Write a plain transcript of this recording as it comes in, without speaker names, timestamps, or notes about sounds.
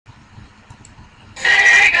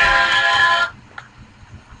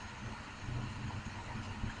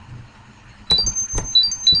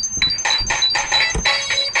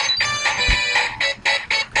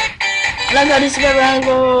got this around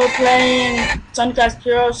go playing Sonic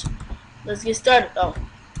Heroes. Let's get started. Oh.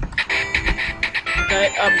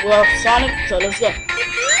 Okay, well Sonic, so let's go.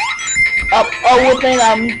 We're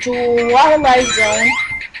playing Twilight Zone.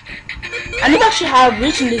 I never actually have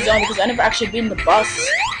reached in this zone because I never actually been the boss.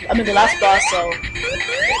 I mean the last boss, so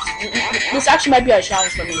this actually might be a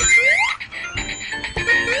challenge for me.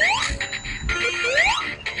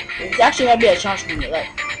 It actually might be a challenge for me, like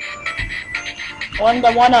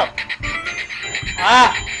one up.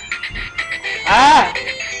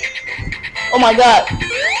 Oh my god.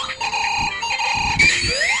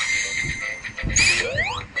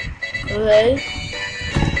 Okay.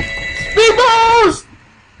 Speed boost!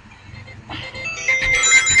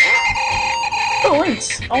 Oh, links.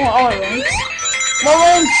 I want links. More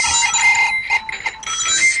links!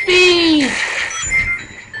 Speed!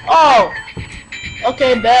 Oh!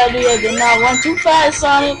 Okay, bad idea. Did not run too fast,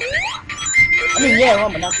 Sonic. I mean, yeah,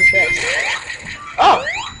 run, but not too fast. Oh!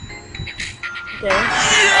 Okay.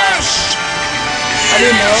 I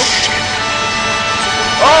didn't know.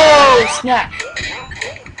 Oh, snap.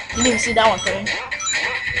 Didn't even see that one coming.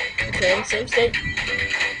 Okay, save state.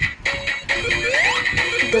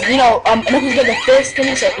 Because, you know, and if we get the fist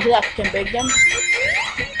thing, so he can break them.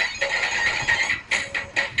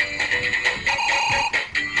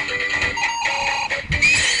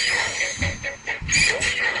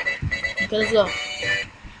 Okay, let's go.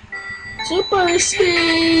 Super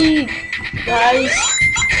speed! Guys.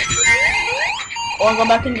 Oh, I'll go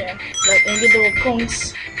back in there. Like, and get the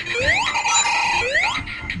cones.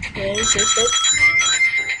 Okay, save state.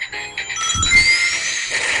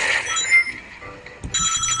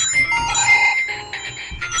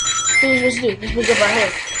 What are you supposed to do? You're supposed to go right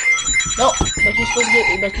here. No, but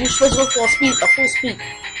you're supposed to go full speed, full speed.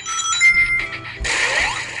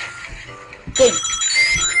 Okay.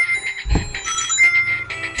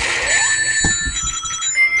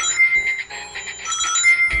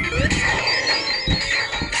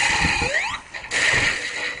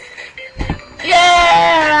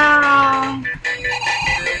 Yeah!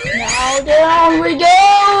 Now down we go!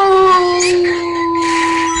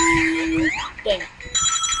 Dang.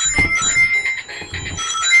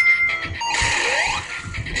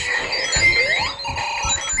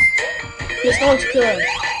 There's no one to kill him.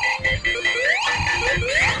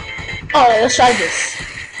 Oh, let's try this.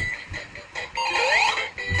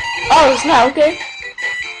 Oh, it's not okay.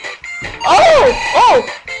 Oh!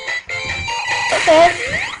 Okay.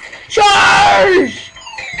 Charge!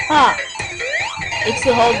 Huh. It's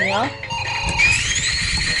still holding me, huh?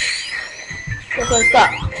 Okay, stop.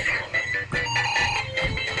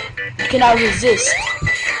 You cannot resist.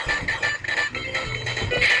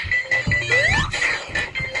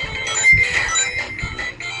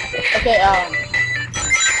 Okay,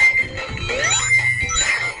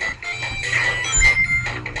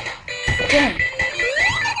 Damn.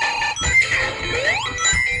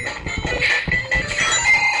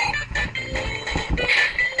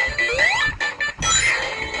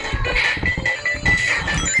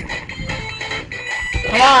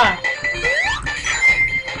 Come on.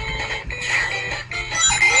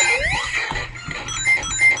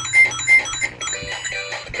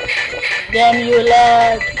 Damn you,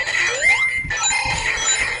 lag.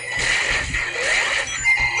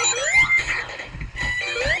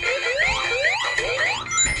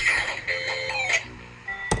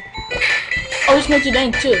 Oh, it's Notre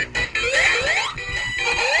Dame too.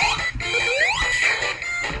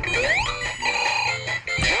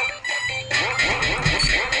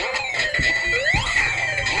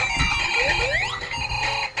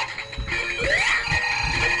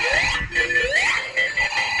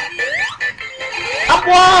 Up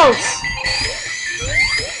walls!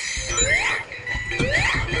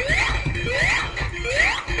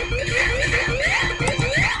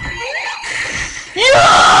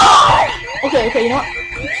 Yeah! Okay, you know what?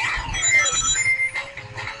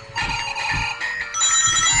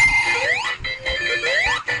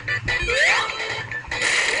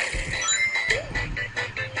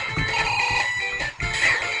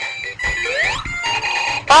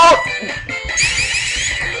 Oh!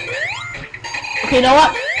 Okay, you know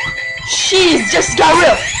what? She's just got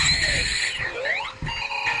real.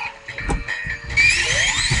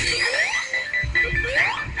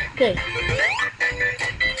 Okay.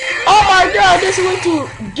 Oh my god, there's a way to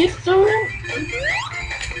get through him?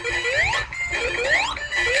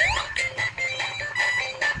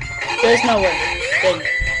 There's no way. Dang.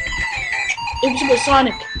 It was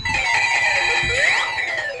Supersonic.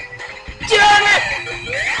 Damn it!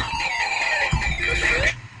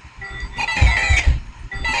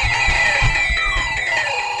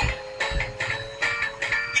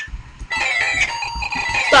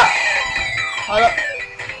 Hold up.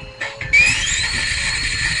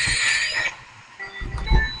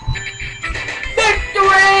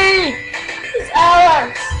 Victory! It's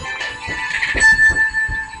ours!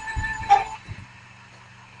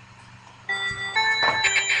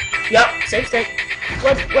 Yup, safe state.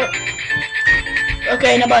 What?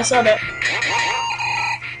 Okay, nobody saw that.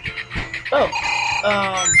 Oh.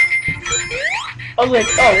 I was like,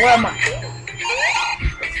 oh, where am I?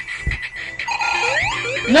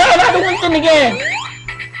 No, not the one thing again!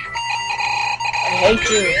 I hate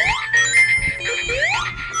you.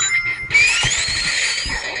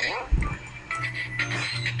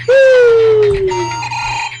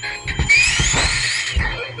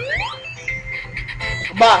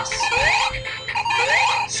 Boss.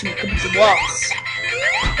 Sneak up the boss.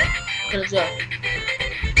 What is that?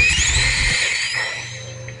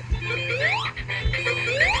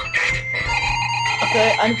 Okay,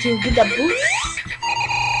 I need to get that boost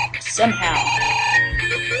somehow.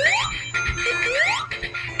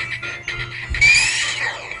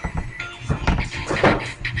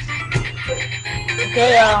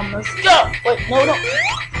 Okay, let's go. Wait, no.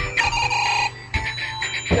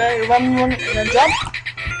 Okay, run, and then jump.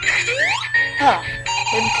 Huh,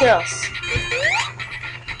 maybe chaos.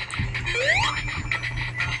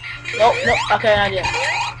 Nope, okay, idea.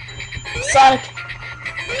 Sonic.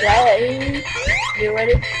 Okay, you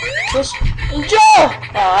ready? Just enjoy! Oh,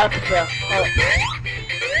 I have to fail.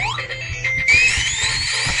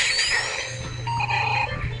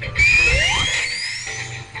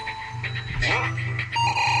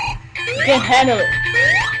 You can't handle it.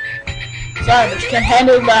 Sorry, but you can't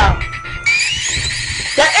handle it now.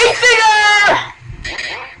 That 8-finger!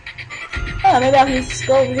 Oh, maybe I can just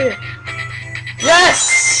go over here. Yes!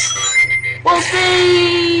 Full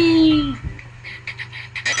speed!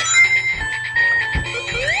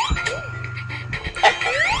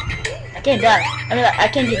 I can't die. I mean, I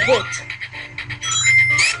can't get hit.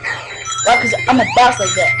 Well, because I'm a boss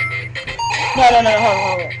like that. No,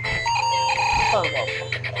 hold on.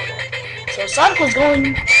 So Sonic was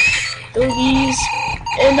going through these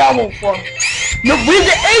in normal form. No, with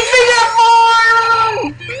the 8-finger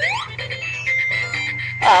form!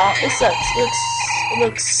 It sucks. It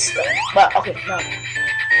looks but okay, no. I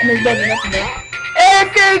mean, it's better than nothing there.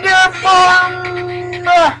 8-finger form!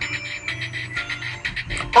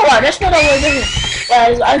 Oh wow, that's what I was doing.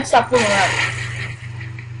 Well, I stopped fooling around.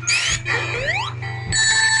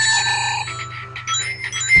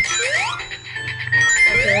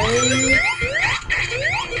 Okay.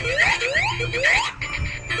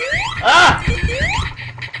 Ah!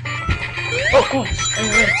 Oh, coins. And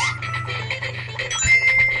rings.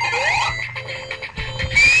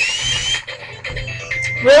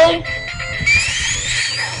 Really?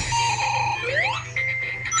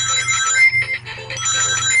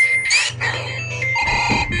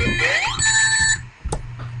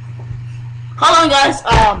 Hold on, guys.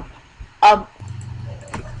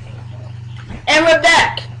 And we're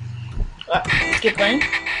back. Let's get playing.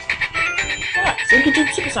 Alright, so we can do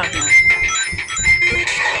Super Sonic now.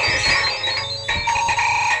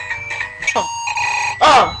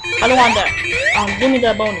 Oh, I don't want that. Give me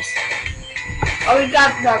that bonus. Oh, we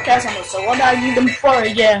got the cast on, so what do I need them for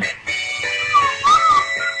again?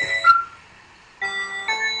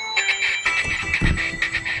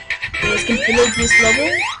 You guys can fill out this level.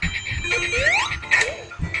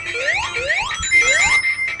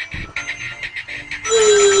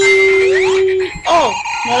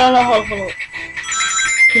 Oh, no, hold on.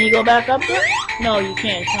 Can you go back up there? No, you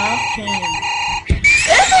can't, huh?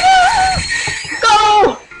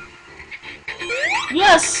 Go!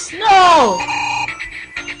 Yes, no!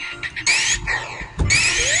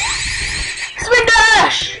 Spin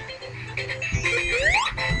dash!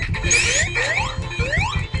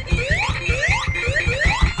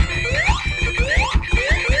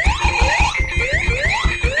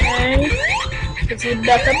 Okay, let's get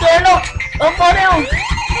back up there. No! Oh, fall down!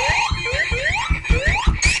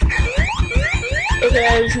 Okay, I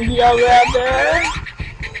just need to get all the way out there.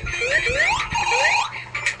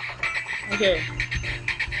 Okay.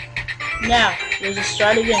 Now, we'll just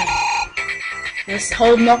try it again. Let's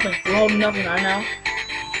hold nothing. We're holding nothing right now.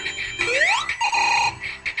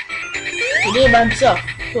 He did it by himself.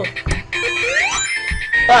 Cool.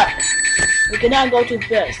 But, we cannot go too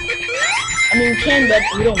fast. I mean, we can, but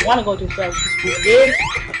we don't want to go too fast. Because if we did,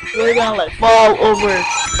 we're gonna like fall over.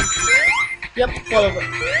 Yep, fall over.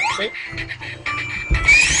 See?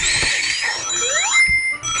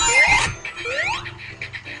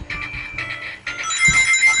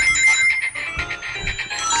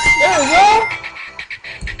 There we go.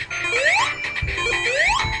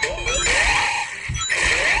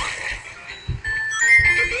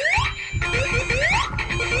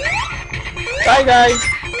 Hi guys.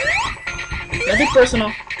 Nothing personal.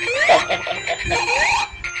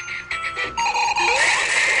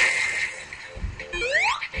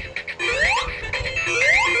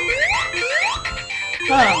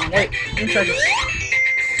 Huh, wait, let me try this.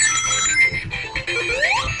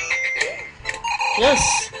 Yes.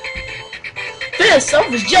 Fist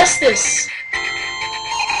of justice.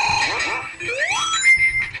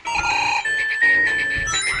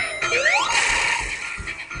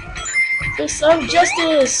 Fist of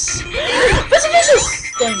justice. Fist of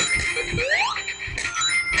justice. Dang.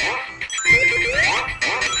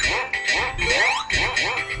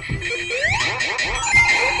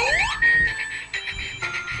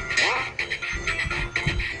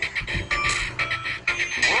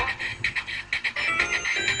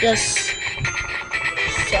 Yes.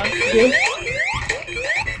 Sound good.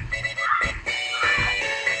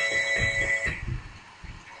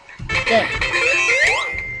 Damn.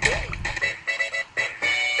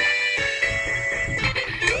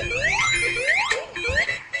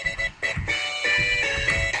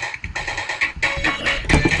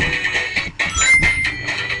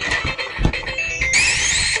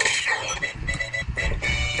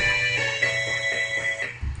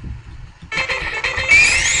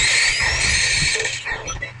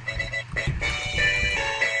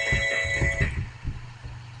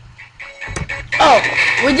 Oh,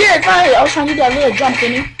 we did it finally. I was trying to do that little jump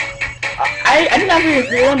thingy. I did not even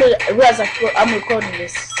realize I'm recording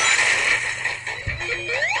this.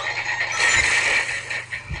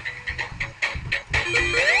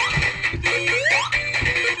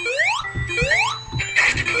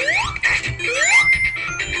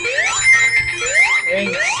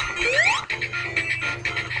 Rings.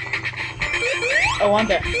 I want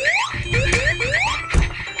that.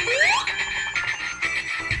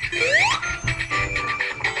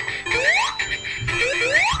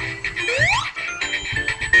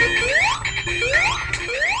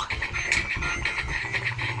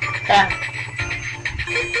 Okay.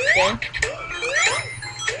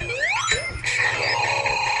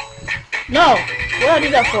 No! What did I do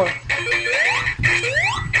that for?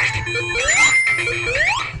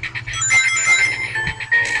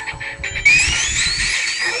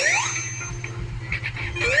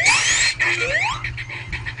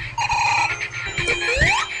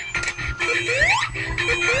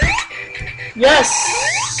 Yes!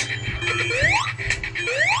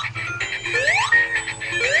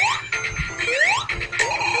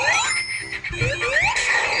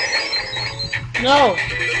 No!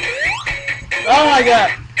 Oh my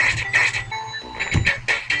god!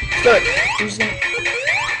 Good. Who's gonna...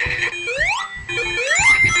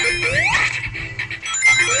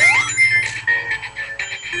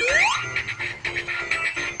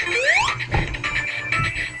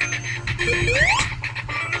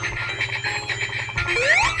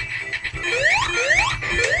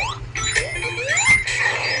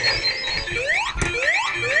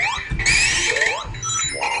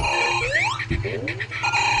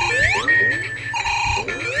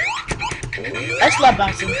 I slap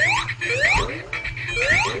bouncing.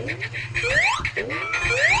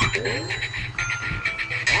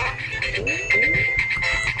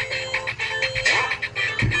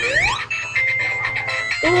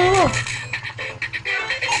 Ooh.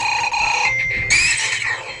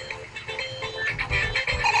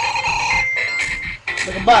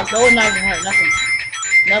 Like a box, that would not even hurt. Nothing.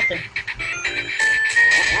 Nothing.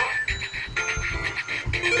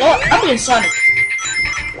 Oh, I'm being Sonic.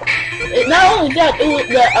 Not only that, it was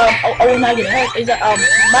that I was not getting hurt. Is that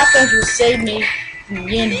my friends would save me from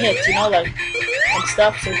getting hit, you know, like and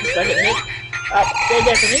stuff. So just I get hit. Right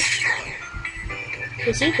there for me.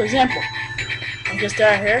 You see, for example, I'm just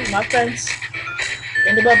out here, my friends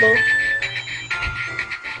in the bubble.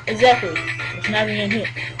 Exactly. It's not even getting hit.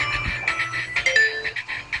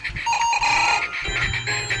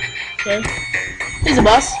 Okay. He's a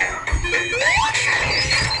boss.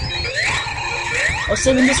 I was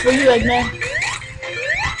saving this for you, Eggman.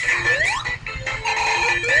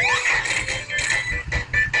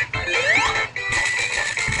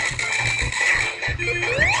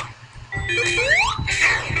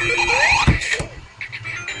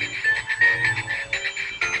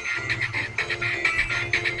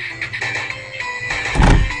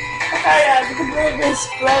 Okay, guys, we completed this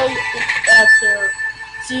play after.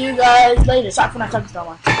 See you guys later. Sorry for not talking so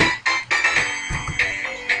much.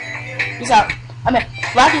 Peace out. I mean,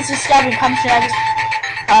 like and subscribe and comment.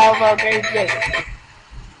 Have a great day.